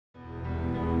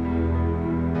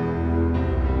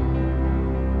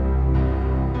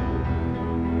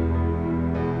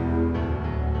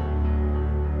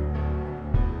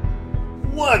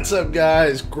What's up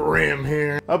guys, Grim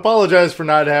here. I apologize for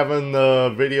not having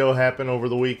the video happen over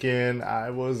the weekend.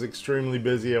 I was extremely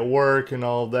busy at work and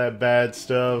all of that bad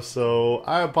stuff, so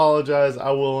I apologize. I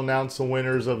will announce the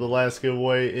winners of the last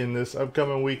giveaway in this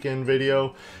upcoming weekend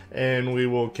video, and we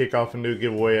will kick off a new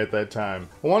giveaway at that time.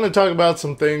 I want to talk about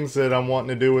some things that I'm wanting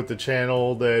to do with the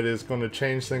channel that is going to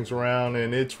change things around,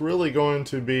 and it's really going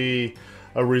to be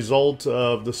a result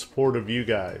of the support of you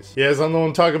guys. Yes, I'm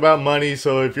going to talk about money,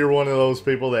 so if you're one of those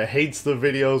people that hates the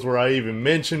videos where I even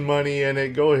mention money in it,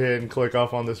 go ahead and click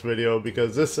off on this video,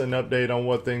 because this is an update on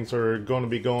what things are going to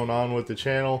be going on with the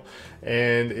channel.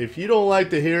 And if you don't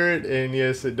like to hear it, and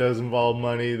yes, it does involve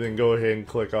money, then go ahead and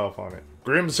click off on it.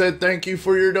 Grim said thank you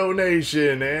for your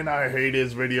donation, and I hate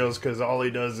his videos because all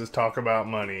he does is talk about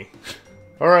money.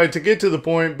 Alright, to get to the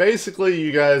point, basically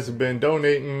you guys have been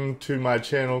donating to my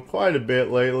channel quite a bit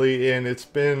lately, and it's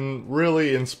been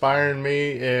really inspiring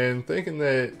me and thinking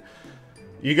that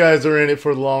you guys are in it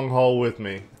for the long haul with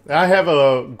me. I have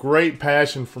a great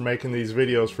passion for making these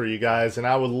videos for you guys, and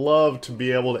I would love to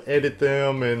be able to edit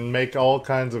them and make all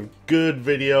kinds of good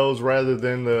videos rather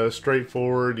than the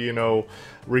straightforward, you know,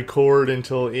 record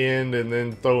until end and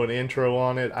then throw an intro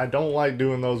on it. I don't like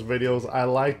doing those videos. I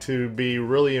like to be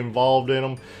really involved in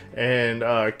them and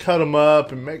cut them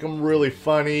up and make them really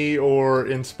funny or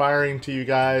inspiring to you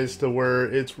guys to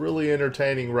where it's really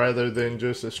entertaining rather than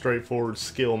just a straightforward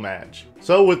skill match.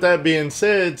 So with that being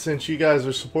said, since you guys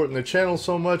are supporting the channel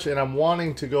so much and I'm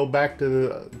wanting to go back to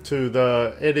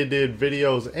the edited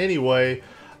videos anyway,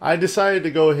 I decided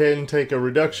to go ahead and take a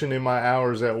reduction in my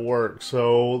hours at work.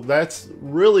 So that's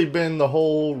really been the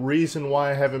whole reason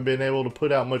why I haven't been able to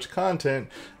put out much content,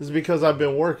 is because I've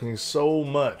been working so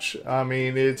much. I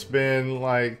mean, it's been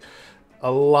like a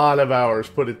lot of hours,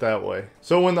 put it that way.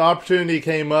 So when the opportunity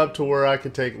came up to where I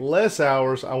could take less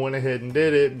hours, I went ahead and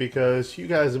did it, because you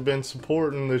guys have been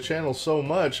supporting the channel so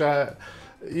much.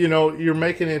 You know, you're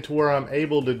making it to where I'm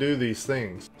able to do these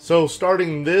things. So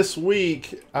starting this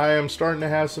week, I am starting to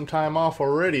have some time off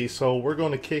already. So we're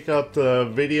going to kick up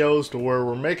the videos to where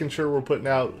we're making sure we're putting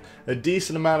out a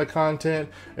decent amount of content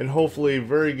and hopefully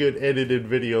very good edited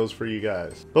videos for you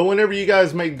guys. But whenever you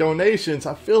guys make donations,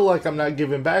 I feel like I'm not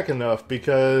giving back enough,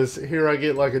 because here I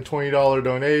get like a $20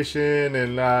 donation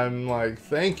and I'm like,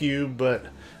 thank you, but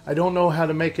I don't know how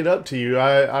to make it up to you.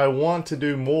 I want to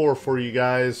do more for you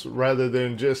guys rather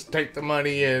than just take the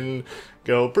money and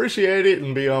go appreciate it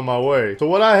and be on my way. So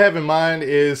what I have in mind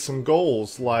is some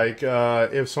goals, like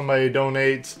if somebody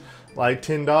donates like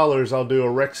 $10, I'll do a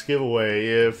Rex giveaway.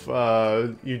 If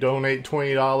you donate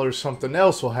 $20, something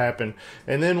else will happen.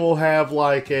 And then we'll have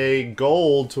like a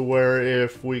goal to where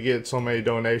if we get so many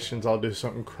donations, I'll do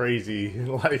something crazy,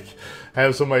 like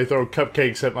have somebody throw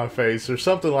cupcakes at my face or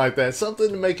something like that. Something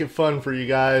to make it fun for you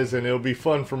guys, and it'll be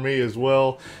fun for me as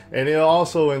well. And it'll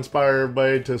also inspire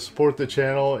everybody to support the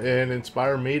channel and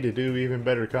inspire me to do even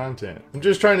better content. I'm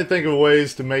just trying to think of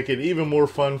ways to make it even more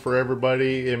fun for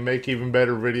everybody and make even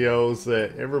better videos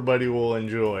that everybody will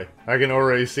enjoy. I can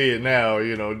already see it now,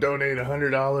 you know, donate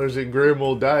 $100 and Grim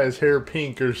will dye his hair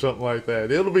pink or something like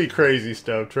that. It'll be crazy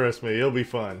stuff, trust me, it'll be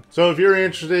fun. So if you're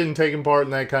interested in taking part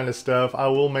in that kind of stuff, I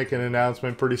will make an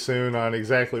announcement pretty soon on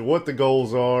exactly what the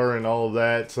goals are and all of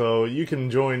that, so you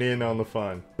can join in on the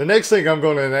fun. The next thing I'm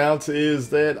going to announce is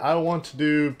that I want to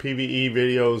do PvE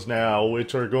videos now,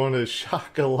 which are going to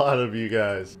shock a lot of you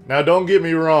guys. Now don't get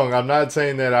me wrong, I'm not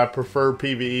saying that I prefer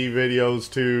PvE videos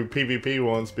to PvP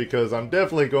ones, because I'm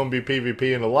definitely going to be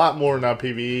PvP and a lot more, not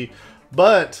PvE,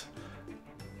 but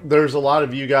there's a lot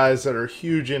of you guys that are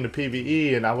huge into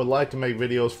PvE, and I would like to make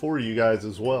videos for you guys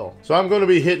as well. So I'm going to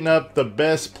be hitting up the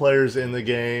best players in the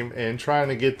game and trying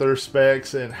to get their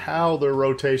specs and how their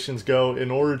rotations go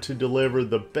in order to deliver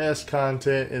the best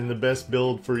content and the best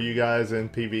build for you guys in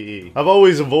PvE. I've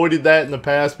always avoided that in the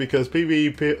past because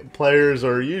PvE players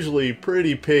are usually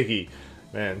pretty picky.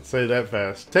 Man, say that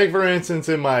fast. Take for instance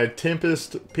in my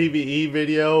Tempest PvE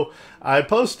video, I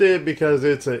posted it because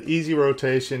it's an easy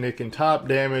rotation. It can top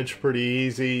damage pretty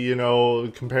easy, you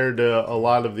know, compared to a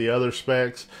lot of the other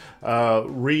specs.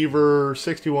 Reaver,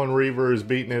 61 Reaver is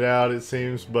beating it out, it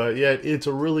seems, but yet it's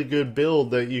a really good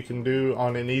build that you can do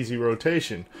on an easy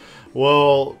rotation.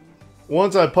 Well,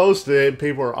 once I posted it,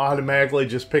 people are automatically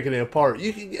just picking it apart.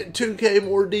 You can get 2k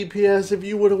more DPS if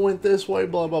you would have went this way,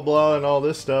 blah, blah, blah, and all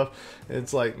this stuff.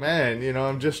 It's like, man, you know,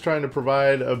 I'm just trying to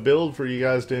provide a build for you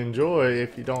guys to enjoy.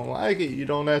 If you don't like it, you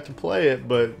don't have to play it,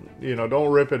 but, you know,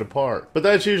 don't rip it apart. But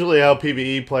that's usually how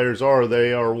PvE players are.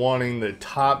 They are wanting the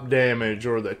top damage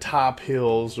or the top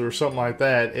heals or something like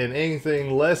that, and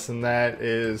anything less than that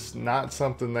is not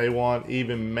something they want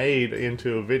even made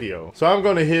into a video. So I'm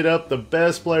going to hit up the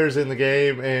best players in the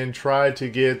game and try to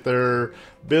get their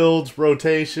builds,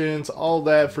 rotations, all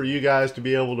that for you guys to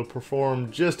be able to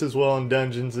perform just as well in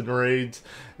dungeons and raids,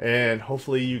 and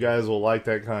hopefully you guys will like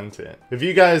that content. If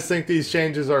you guys think these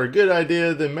changes are a good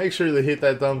idea, then make sure to hit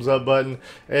that thumbs up button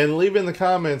and leave in the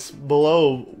comments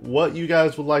below what you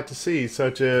guys would like to see,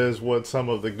 such as what some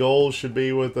of the goals should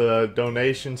be with the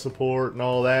donation support and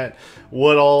all that,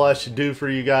 what all I should do for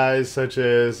you guys, such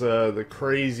as the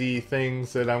crazy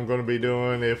things that I'm going to be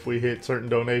doing if we hit certain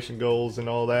donation goals and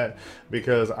all that,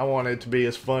 because I want it to be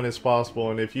as fun as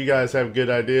possible, and if you guys have good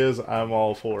ideas, I'm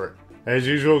all for it. As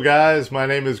usual guys, my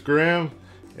name is Grim,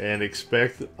 and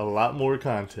expect a lot more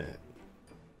content.